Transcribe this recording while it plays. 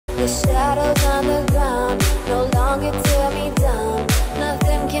The shadows on the ground no longer tear me down.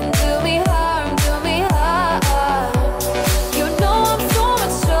 Nothing can do me harm, do me harm. You know I'm so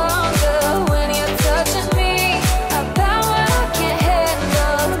much stronger when you're touching me. A power I can't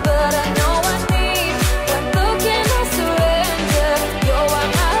handle, but I know I need. When looking I surrender, you're why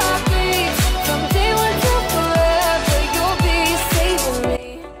my heart beats. From day one to forever, you'll be saving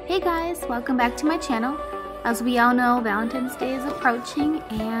me. Hey guys, welcome back to my channel. As we all know, Valentine's Day is approaching,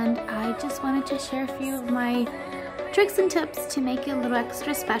 and I just wanted to share a few of my tricks and tips to make it a little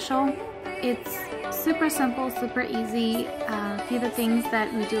extra special. It's super simple, super easy. A few of the things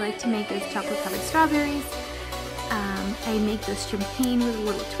that we do like to make is chocolate covered strawberries. I make this champagne with a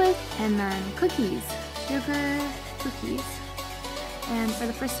little twist, and then cookies, sugar cookies. And for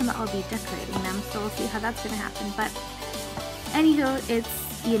the first time I'll be decorating them, so we'll see how that's gonna happen. But anywho, it's,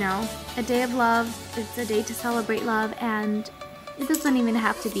 you know, a day of love. It's a day to celebrate love, and it doesn't even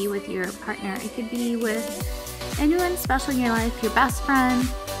have to be with your partner. It could be with anyone special in your life, your best friend,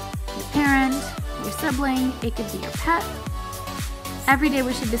 your parent, your sibling. It could be your pet. Every day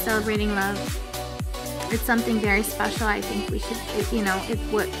we should be celebrating love. It's something very special. I think we should, you know, it's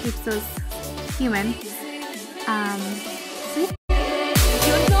what keeps us human. So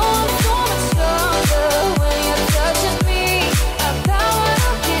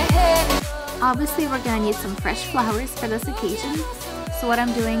obviously we're gonna need some fresh flowers for this occasion. So what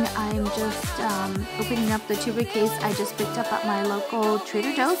I'm doing, I'm just opening up the tuber case I just picked up at my local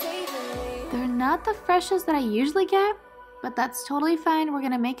Trader Joe's. They're not the freshest that I usually get, but that's totally fine. We're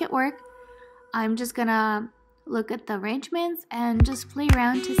gonna make it work. I'm just gonna look at the arrangements and just play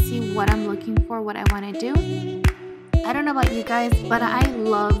around to see what I'm looking for, what I want to do. I don't know about you guys, but I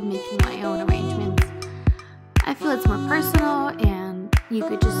love making my own arrangements. I feel it's more personal, and you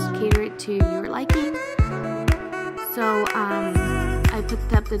could just cater it to your liking. So I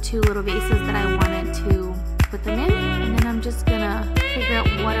picked up the two little vases that I wanted to put them in, and then I'm just gonna figure out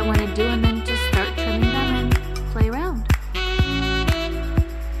what I want to do and then just start trimming them and play around.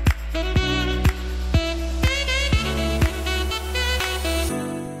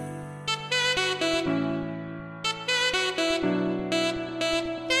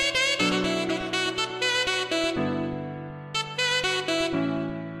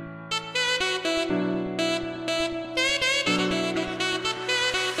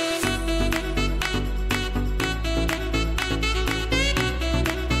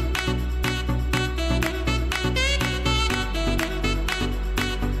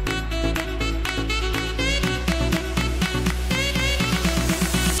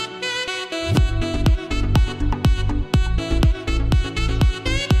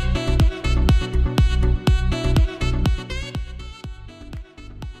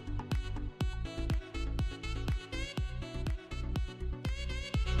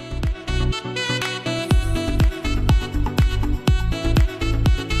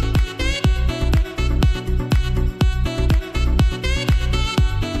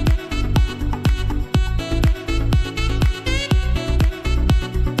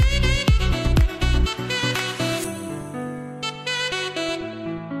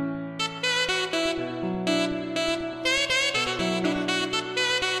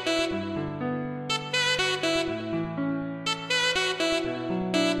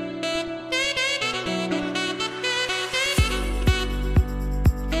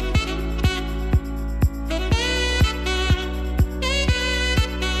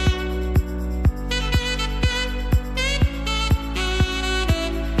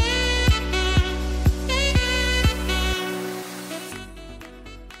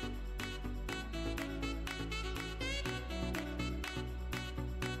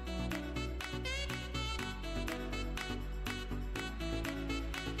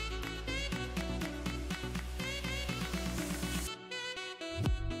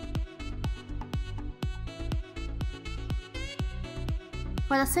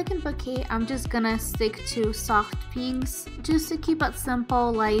 For the second bouquet, I'm just gonna stick to soft pinks just to keep it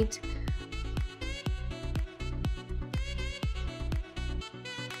simple, light.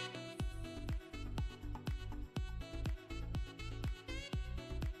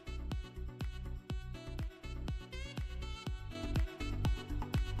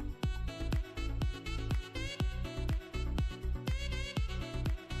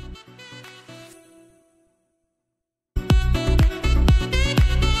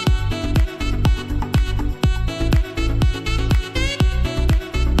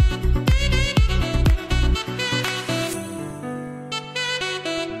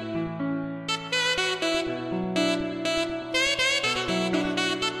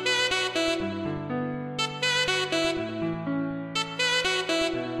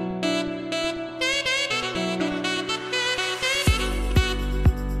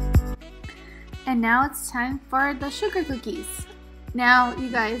 And now it's time for the sugar cookies. Now, you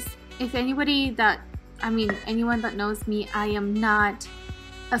guys, if anyone that knows me, I am not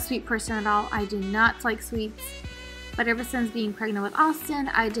a sweet person at all. I do not like sweets. But ever since being pregnant with Austin,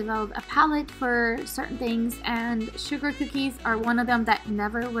 I developed a palate for certain things, and sugar cookies are one of them that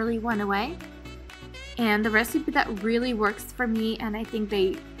never really went away. And the recipe that really works for me, and I think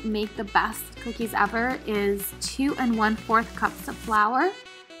they make the best cookies ever, is 2 1/4 cups of flour,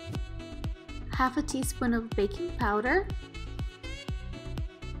 half a teaspoon of baking powder,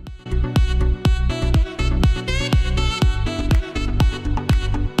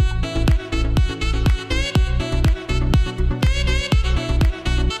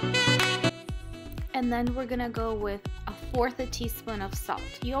 and then we're gonna go with 1/4 teaspoon of salt.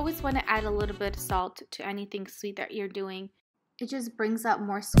 You always want to add a little bit of salt to anything sweet that you're doing. It just brings out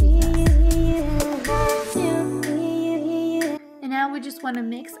more sweetness. And now we just want to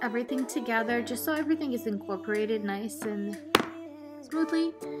mix everything together just so everything is incorporated nice and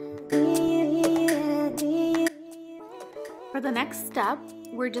smoothly. For the next step,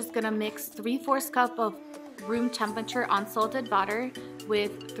 we're just gonna mix 3/4 cup of room temperature unsalted butter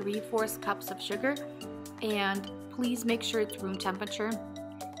with 3/4 cups of sugar, and please make sure it's room temperature.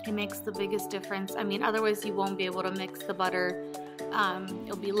 It makes the biggest difference. I mean, otherwise you won't be able to mix the butter.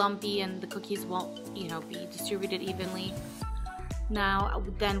 It'll be lumpy and the cookies won't, be distributed evenly. Now,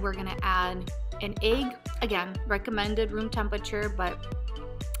 then we're gonna add an egg. Again, recommended room temperature, but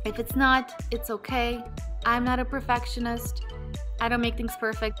if it's not, it's okay. I'm not a perfectionist. I don't make things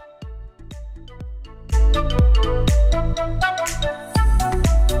perfect.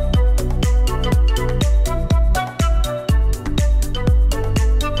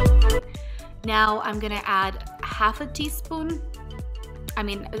 Now I'm gonna add half a teaspoon,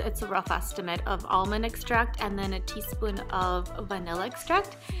 it's a rough estimate, of almond extract, and then a teaspoon of vanilla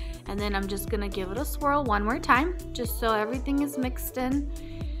extract. And then I'm just gonna give it a swirl one more time, just so everything is mixed in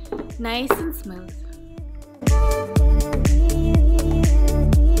nice and smooth.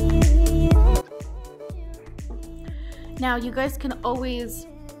 Now you guys can always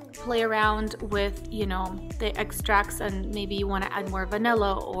play around with, the extracts, and maybe you want to add more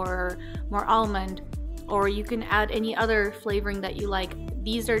vanilla or more almond, or you can add any other flavoring that you like.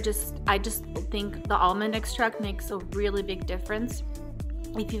 I just think the almond extract makes a really big difference.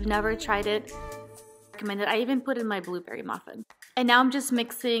 If you've never tried it, I recommend it. I even put in my blueberry muffin. And now I'm just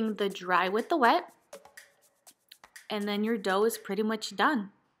mixing the dry with the wet, and then your dough is pretty much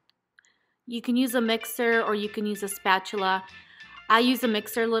done. You can use a mixer or you can use a spatula. I use a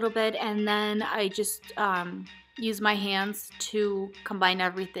mixer a little bit, and then I just use my hands to combine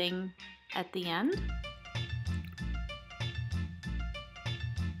everything at the end.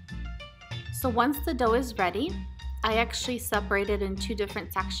 So once the dough is ready, I actually separate it in 2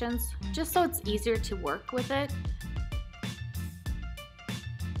 different sections, just so it's easier to work with it.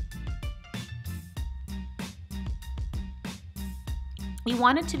 You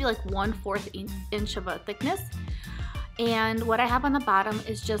want it to be like 1/4 inch of a thickness. And what I have on the bottom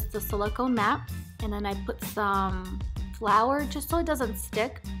is just the silicone mat, and then I put some flour just so it doesn't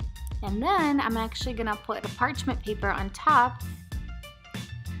stick. And then I'm actually gonna put a parchment paper on top.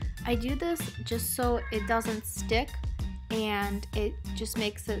 I do this just so it doesn't stick, and it just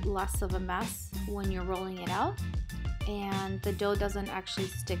makes it less of a mess when you're rolling it out, and the dough doesn't actually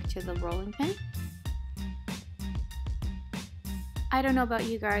stick to the rolling pin. I don't know about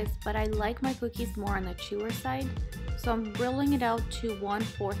you guys, but I like my cookies more on the chewer side, so I'm rolling it out to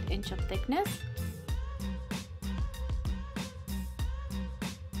 1/4 inch of thickness.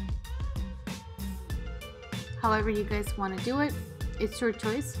 However you guys want to do it, it's your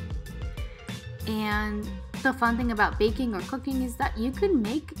choice. And the fun thing about baking or cooking is that you can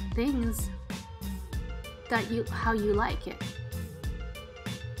make things how you like it.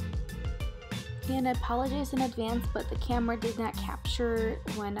 And I apologize in advance, but the camera did not capture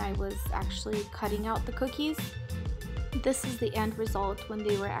when I was actually cutting out the cookies. This is the end result when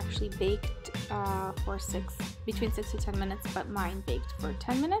they were actually baked for between 6 to 10 minutes, but mine baked for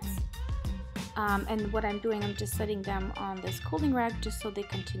 10 minutes. And what I'm doing, I'm just setting them on this cooling rack just so they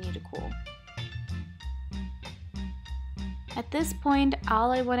continue to cool. At this point,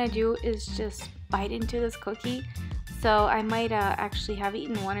 all I want to do is just bite into this cookie. So I might actually have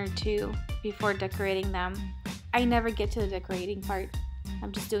eaten 1 or 2 before decorating them. I never get to the decorating part.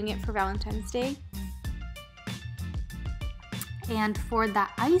 I'm just doing it for Valentine's Day. And for the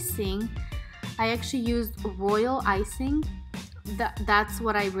icing, I actually used royal icing. That's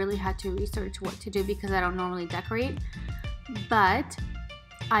what I really had to research what to do because I don't normally decorate. But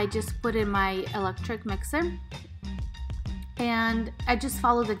I just put in my electric mixer, and I just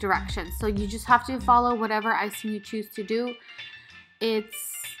follow the directions. So you just have to follow whatever icing you choose to do. It's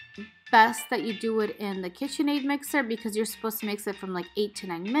best that you do it in the KitchenAid mixer because you're supposed to mix it from like 8 to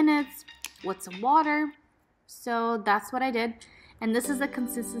 9 minutes with some water. So that's what I did, and this is the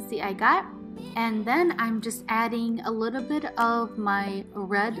consistency I got. And then I'm just adding a little bit of my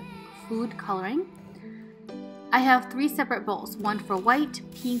red food coloring. I have 3 separate bowls, one for white,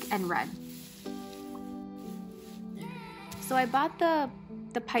 pink, and red. So I bought the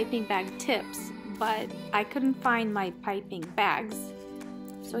piping bag tips, but I couldn't find my piping bags.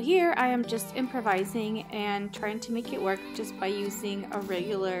 So here I am just improvising and trying to make it work just by using a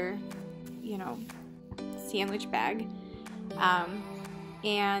regular, sandwich bag.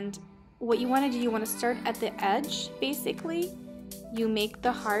 And what you want to do, you want to start at the edge, basically. You make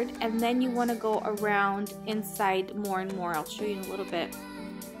the heart, and then you want to go around inside more and more. I'll show you in a little bit.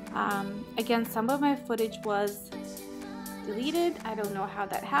 Again, some of my footage was deleted. I don't know how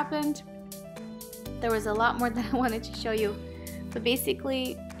that happened. There was a lot more that I wanted to show you. But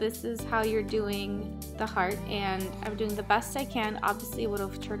basically, this is how you're doing the heart, and I'm doing the best I can. Obviously, it would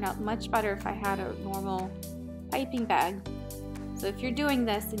have turned out much better if I had a normal piping bag. So if you're doing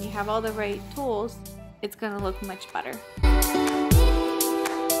this and you have all the right tools, it's going to look much better.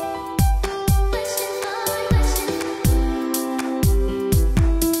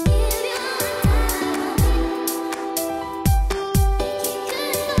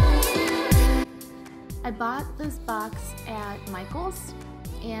 I bought this box at Michael's,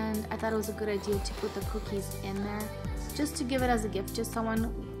 and I thought it was a good idea to put the cookies in there just to give it as a gift to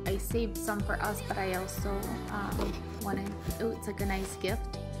someone. I saved some for us, but I also wanted, it's like a nice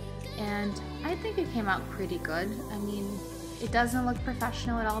gift, and I think it came out pretty good. I mean, it doesn't look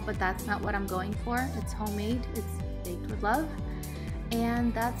professional at all, but that's not what I'm going for. It's homemade, it's baked with love,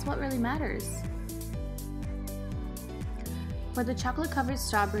 and that's what really matters. For the chocolate covered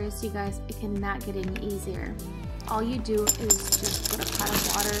strawberries, you guys, it cannot get any easier. All you do is just put a pot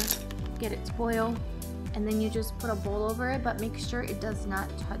of water, get it to boil, and then you just put a bowl over it, but make sure it does not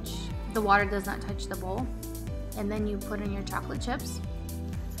touch, the water does not touch the bowl. And then you put in your chocolate chips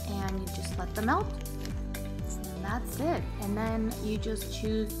and you just let them melt. And that's it. And then you just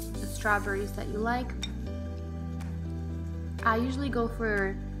choose the strawberries that you like. I usually go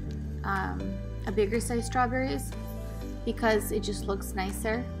for a bigger size strawberries because it just looks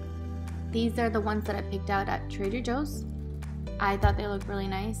nicer. These are the ones that I picked out at Trader Joe's. I thought they looked really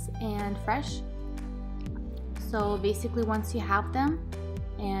nice and fresh. So basically, once you have them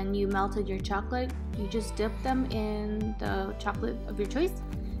and you melted your chocolate, you just dip them in the chocolate of your choice,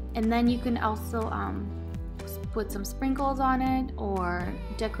 and then you can also put some sprinkles on it or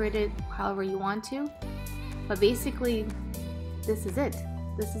decorate it however you want to. But basically, this is it.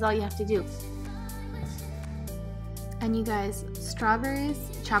 This is all you have to do. And you guys, strawberries,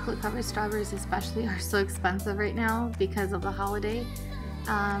 chocolate covered strawberries especially, are so expensive right now because of the holiday.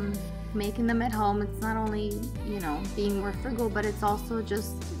 Making them at home, it's not only, being more frugal, but it's also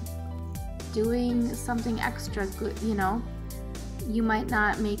just doing something extra good. You might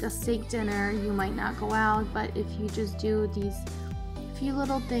not make a steak dinner, you might not go out, but if you just do these few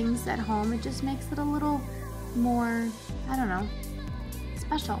little things at home, it just makes it a little more, I don't know,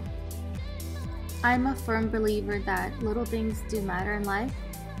 special. I'm a firm believer that little things do matter in life,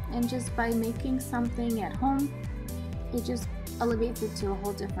 and just by making something at home, it just elevates it to a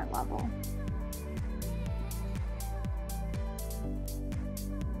whole different level.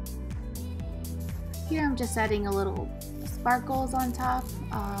 Here I'm just adding a little sparkles on top,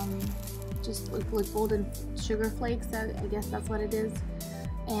 just with golden sugar flakes, I guess that's what it is.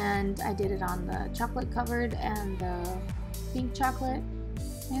 And I did it on the chocolate covered and the pink chocolate,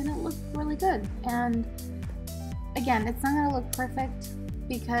 and it looked really good. And again, it's not gonna look perfect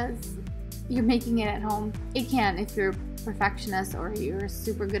because you're making it at home. It can if you're a perfectionist or you're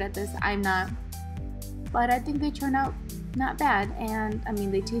super good at this. I'm not, but I think they turn out not bad, and I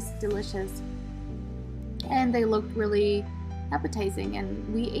mean, they taste delicious and they looked really appetizing,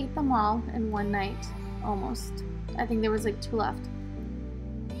 and we ate them all in one night almost. I think there was like 2 left.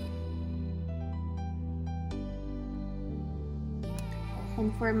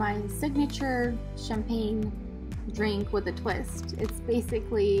 And for my signature champagne drink with a twist, it's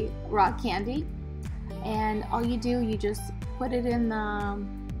basically rock candy, and all you do, you just put it in the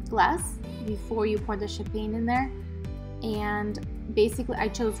glass before you pour the champagne in there. And basically, I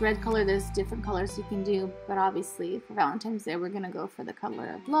chose red color. There's different colors you can do, but obviously for Valentine's Day we're gonna go for the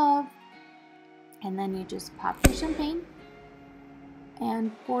color of love. And then you just pop your champagne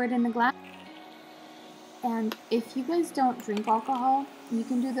and pour it in the glass. And if you guys don't drink alcohol, you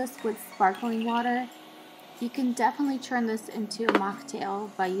can do this with sparkling water, You can definitely turn this into a mocktail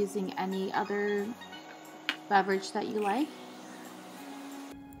by using any other beverage that you like.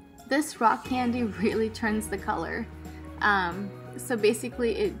 This rock candy really turns the color. So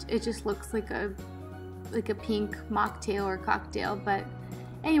basically it just looks like a pink mocktail or cocktail. But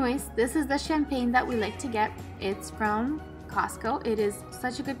anyways, this is the champagne that we like to get. It's from Costco. It is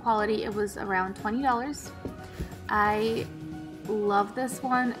such a good quality. It was around $20. I love this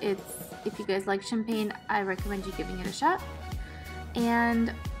one. If you guys like champagne, I recommend you giving it a shot.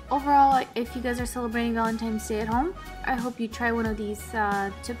 And overall, if you guys are celebrating Valentine's Day at home, I hope you try one of these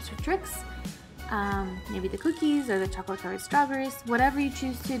tips or tricks. Maybe the cookies or the chocolate covered strawberries, whatever you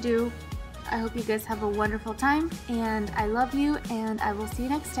choose to do. I hope you guys have a wonderful time, and I love you, and I will see you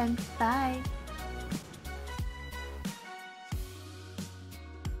next time. Bye!